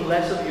thinking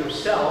less of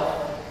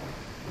yourself.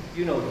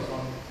 You know this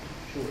one,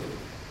 sure.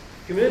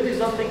 Humility is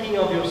not thinking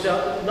of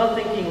yourself, not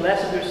thinking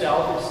less of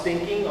yourself, it's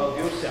thinking of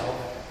yourself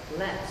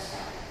less.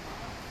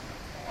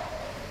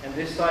 And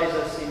this ties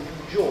us into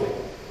joy.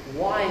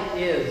 Why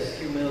is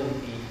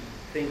humility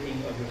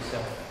thinking of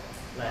yourself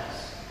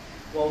less?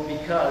 Well,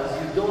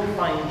 because you don't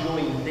find joy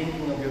in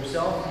thinking of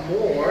yourself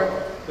more,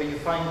 but you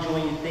find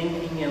joy in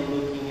thinking and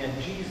looking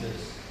at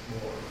Jesus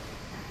more.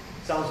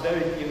 It sounds very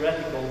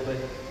theoretical, but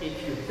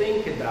if you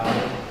think about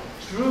it,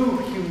 true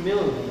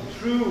humility,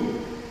 true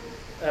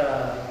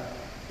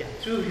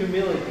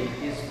humility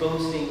is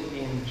boasting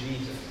in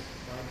Jesus.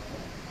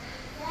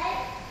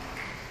 Right?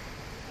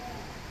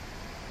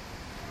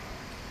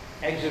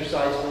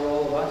 Exercise for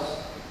all of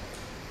us.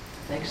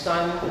 Next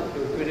time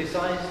you're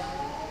criticized,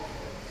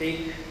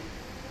 take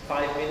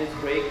 5 minutes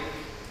break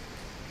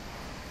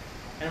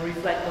and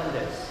reflect on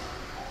this.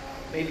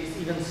 Maybe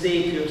even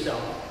say to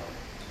yourself,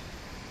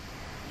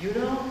 you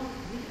know,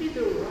 maybe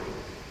they're right.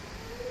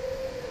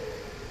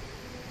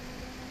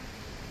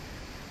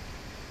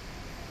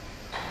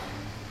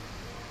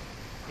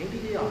 Maybe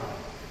they are.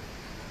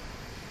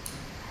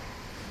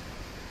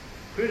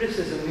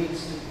 Criticism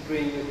needs to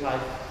bring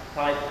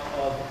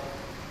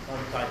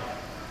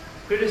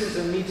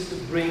Criticism needs to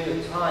bring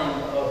a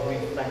time of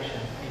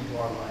reflection into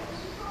our lives.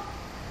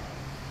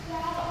 A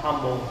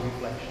humble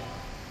reflection.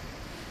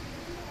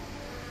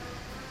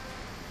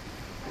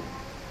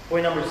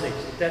 Point number 6,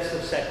 the test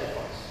of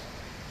sacrifice.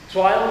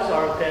 Trials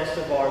are a test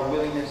of our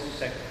willingness to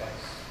sacrifice.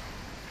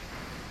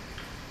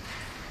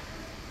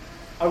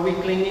 Are we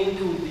clinging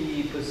to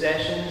the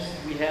possessions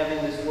we have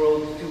in this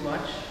world too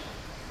much?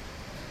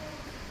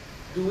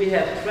 Do we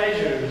have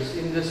treasures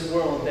in this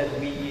world that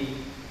we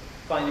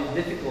find it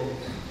difficult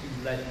to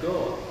let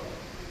go of?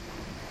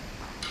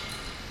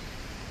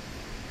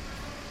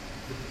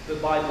 The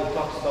Bible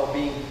talks about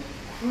being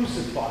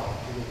crucified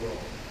to the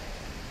world,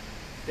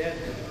 dead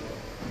to the world.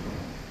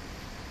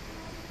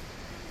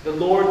 The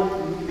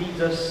Lord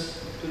leads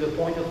us to the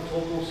point of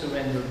total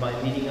surrender by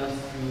leading us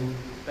through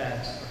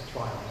paths of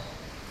trials.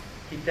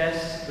 He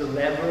tests the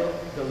level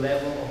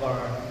of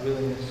our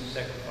willingness to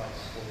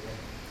sacrifice for Him.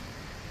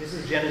 This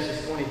is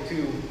Genesis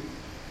 22,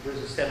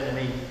 verses 7 and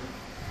 8.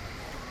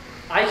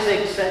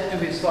 Isaac said to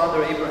his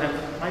father Abraham,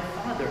 "My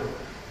father."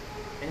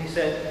 And he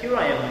said, "Here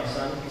I am, my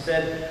son." He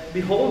said,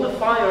 "Behold the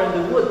fire and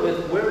the wood,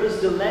 but where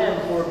is the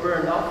lamb for a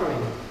burnt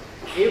offering?"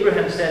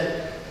 Abraham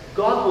said,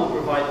 "God will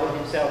provide for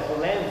Himself a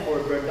lamb for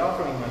a burnt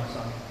offering, my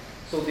son."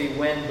 So they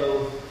went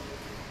both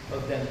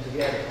of them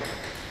together.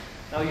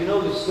 Now you know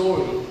the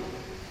story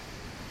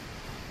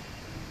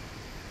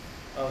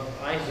of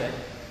Isaac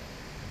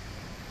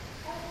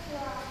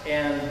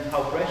and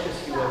how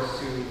precious he was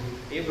to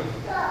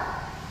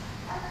Abraham.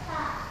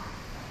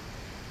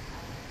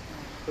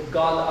 But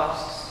God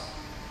asks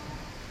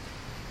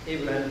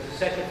Abraham to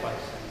sacrifice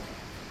him,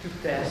 to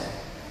test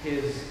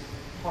his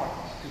heart,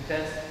 to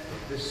test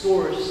the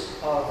source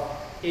of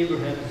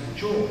Abraham's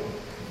joy.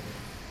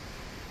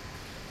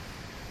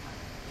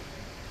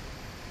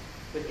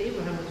 But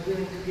Abraham was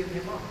willing to give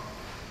him up.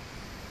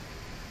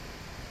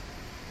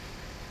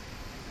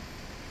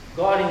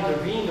 God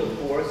intervened, of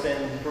course,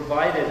 and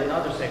provided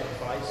another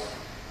sacrifice.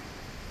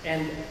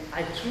 And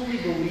I truly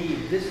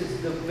believe this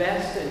is the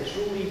best and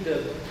truly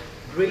the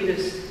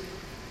greatest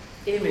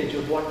image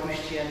of what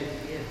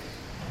Christianity is.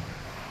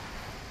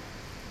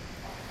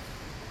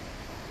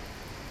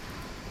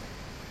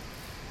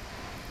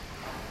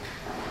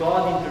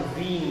 God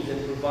intervenes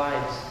and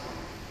provides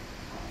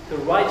the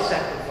right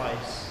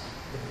sacrifice,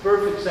 the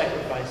perfect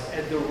sacrifice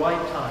at the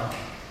right time.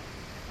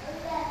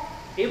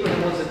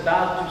 Abraham was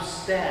about to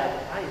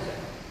stab Isaac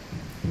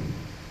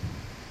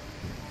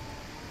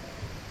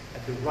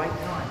at the right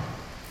time.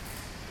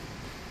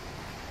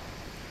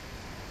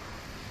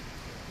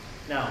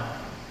 Now,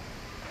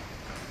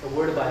 a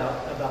word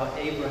about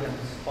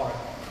Abraham's heart.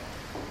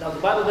 Now, the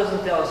Bible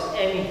doesn't tell us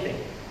anything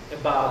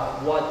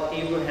about what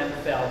Abraham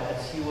felt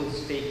as he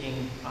was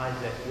taking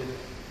Isaac with him.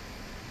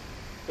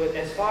 But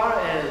as far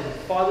as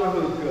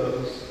fatherhood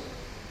goes,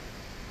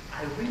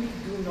 I really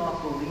do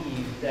not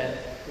believe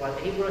that what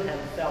Abraham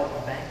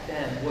felt back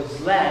then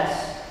was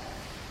less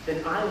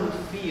than I would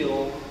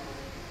feel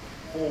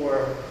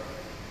for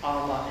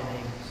Alma and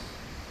Amos.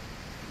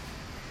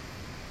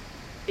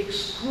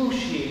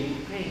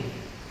 Excruciating pain,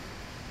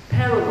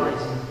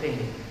 paralyzing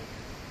pain,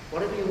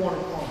 whatever you want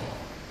to call it.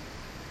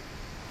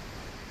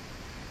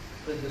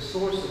 But the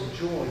source of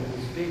joy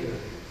was bigger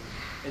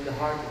in the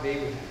heart of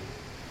Abraham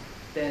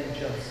than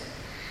just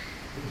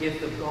the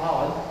gift of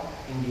God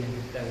in the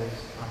end that was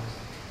Isaac.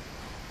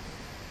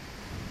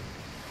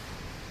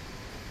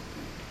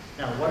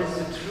 Now, what is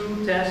the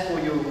true test for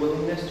your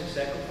willingness to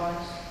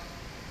sacrifice?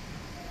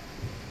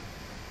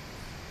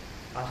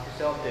 Ask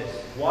yourself this: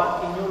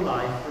 what in your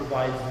life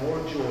provides more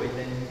joy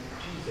than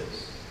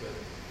Jesus could?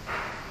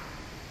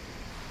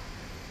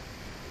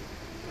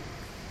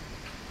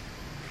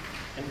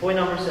 And point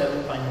number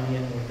 7, finally,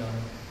 and we're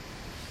done.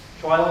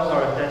 Trials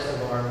are a test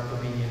of our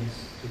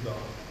obedience to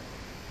God.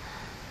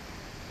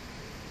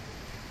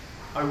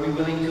 Are we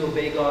willing to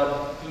obey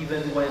God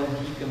even when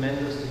He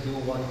commands us to do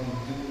what we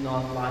do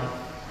not like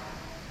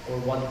or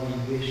what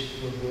we wish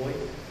to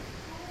avoid?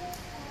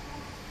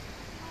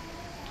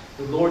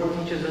 The Lord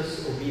teaches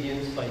us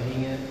obedience by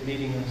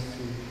leading us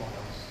through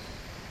trials.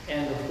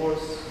 And of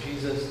course,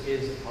 Jesus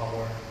is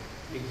our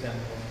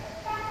example.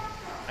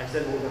 I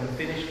said we're going to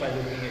finish by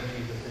looking at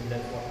Jesus, and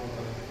that's what we're going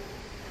to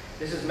do.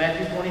 This is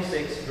Matthew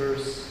 26,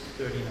 verse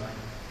 39.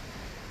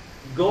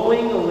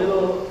 Going a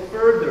little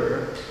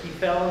further, he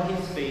fell on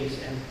his face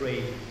and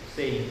prayed,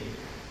 saying,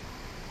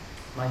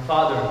 "My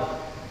Father,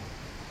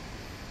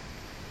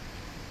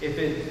 if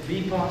it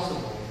be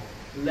possible,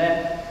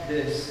 let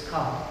this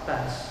cup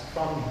pass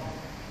from me.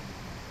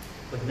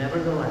 But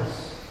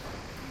nevertheless,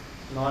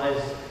 not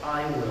as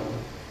I will,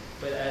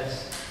 but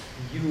as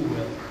you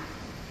will."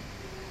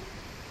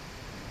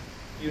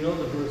 You know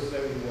the verse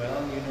very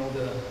well, you know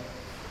the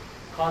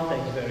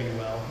context very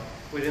well.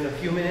 Within a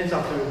few minutes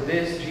after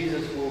this,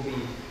 Jesus will be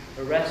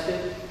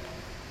arrested.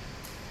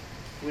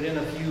 Within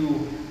a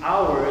few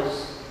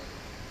hours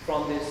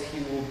from this, he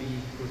will be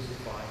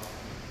crucified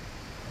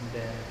and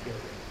then killed.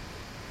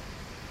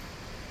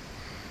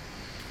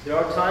 There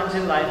are times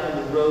in life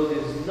when the road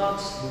is not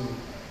smooth,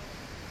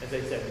 as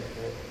I said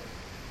before,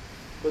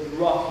 but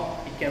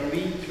rocky. It can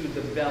lead through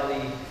the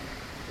valley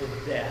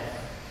of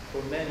death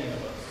for many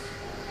of us.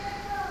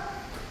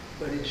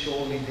 But it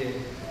surely did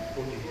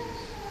for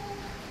Jesus.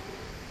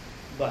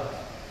 But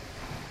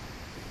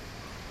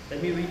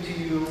let me read to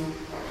you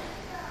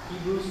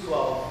Hebrews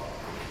 12,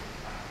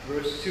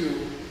 verse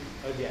 2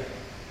 again.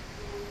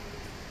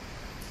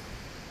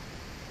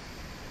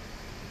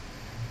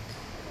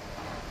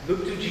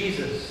 Look to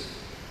Jesus,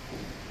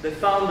 the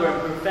founder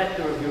and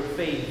perfecter of your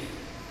faith,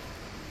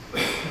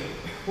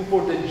 who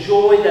for the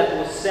joy that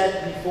was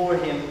set before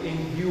him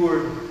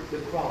endured the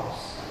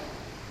cross.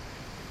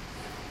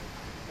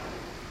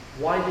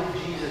 Why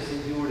did Jesus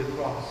endure the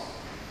cross?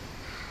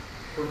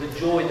 For the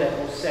joy that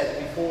was set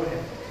before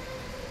him.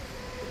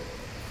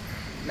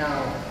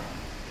 Now,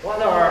 what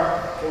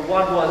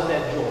was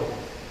that joy?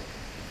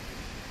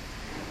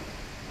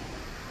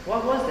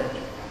 What was that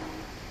joy?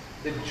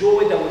 The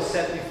joy that was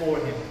set before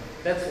him.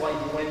 That's why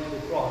he went to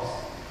the cross.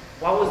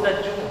 What was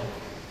that joy?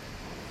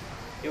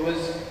 It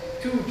was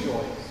two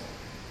joys.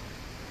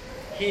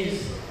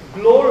 His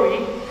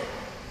glory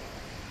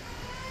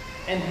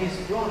and his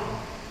bride.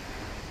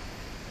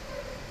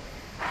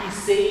 He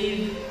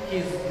saved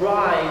his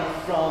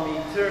bride from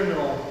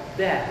eternal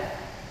death.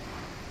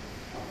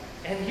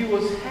 And he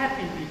was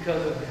happy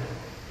because of that.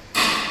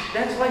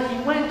 That's why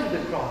he went to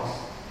the cross.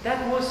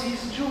 That was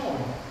his joy.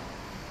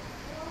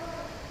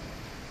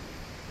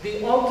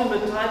 The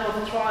ultimate time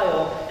of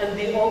trial and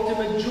the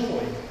ultimate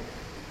joy.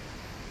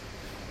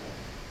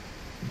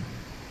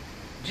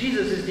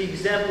 Jesus is the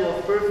example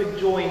of perfect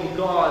joy in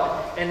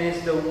God, and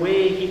is the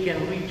way he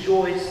can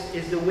rejoice,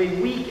 is the way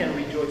we can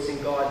rejoice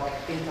in God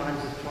in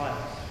times of trials.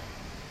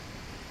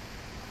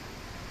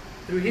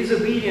 Through his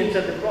obedience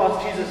at the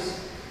cross,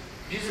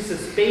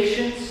 Jesus'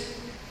 patience,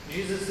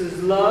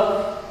 Jesus'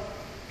 love,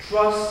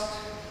 trust,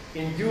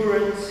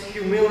 endurance,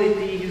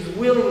 humility, his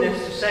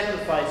willingness to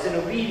sacrifice and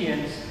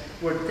obedience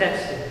were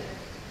tested.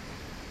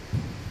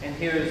 And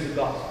here is the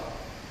gospel.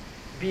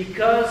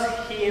 Because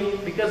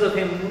of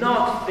him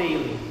not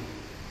failing,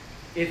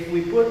 if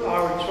we put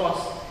our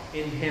trust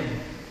in him,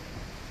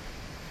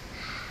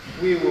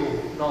 we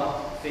will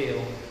not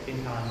fail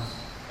in times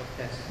of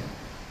testing.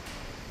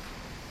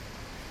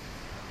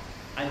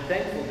 I'm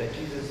thankful that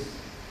Jesus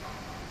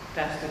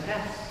passed the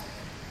test,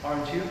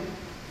 aren't you?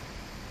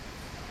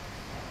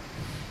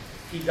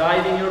 He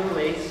died in your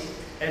place,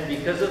 and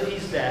because of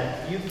his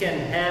death, you can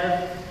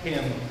have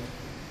him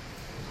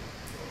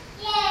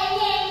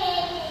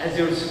as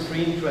your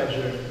supreme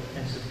treasure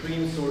and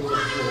supreme source of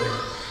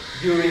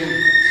joy during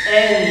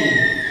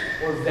any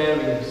or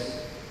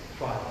various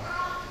trials.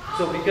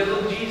 So because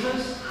of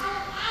Jesus,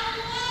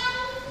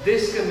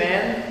 this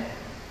command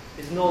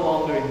is no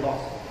longer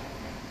impossible.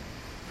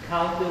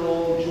 Count it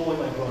all joy,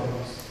 my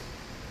brothers,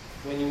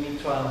 when you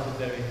meet trials of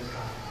various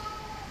kinds.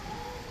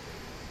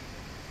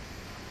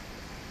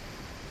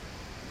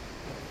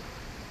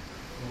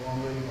 No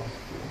longer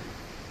impossible.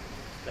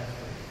 That's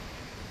right.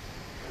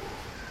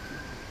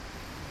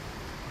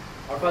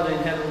 Our Father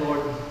in heaven,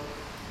 Lord,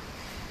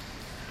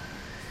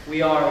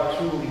 we are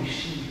truly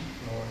sheep,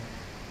 Lord,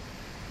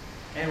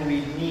 and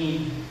we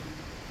need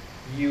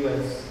you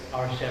as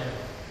our shepherd.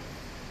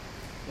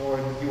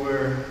 Lord, you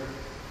were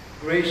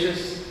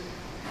gracious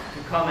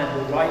to come at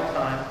the right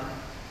time,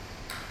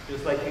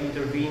 just like you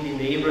intervened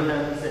in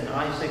Abraham's and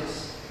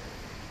Isaac's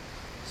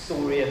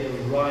story at the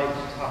right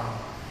time.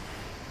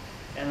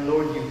 And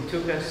Lord, you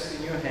took us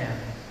in your hand.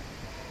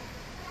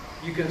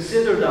 You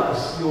considered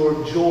us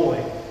your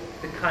joy,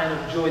 the kind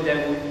of joy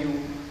that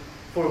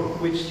for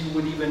which you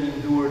would even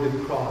endure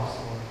the cross,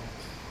 Lord.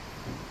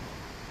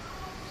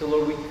 So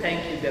Lord, we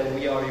thank you that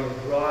we are your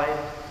bride.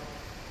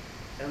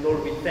 And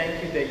Lord, we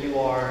thank you that you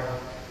are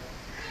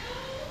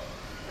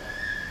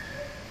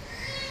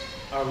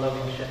our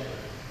loving shepherd.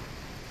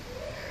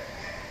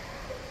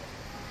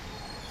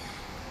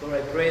 Lord,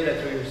 I pray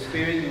that through your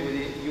Spirit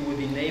you would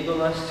enable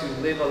us to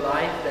live a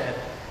life that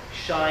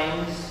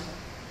shines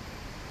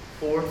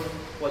forth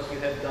what you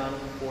have done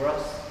for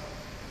us.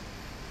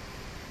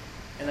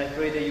 And I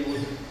pray that you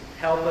would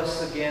help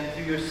us again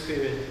through your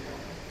Spirit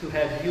to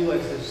have you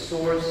as the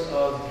source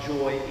of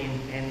joy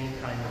in any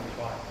kind of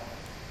trial.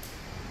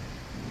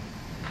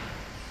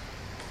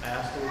 I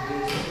ask all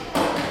this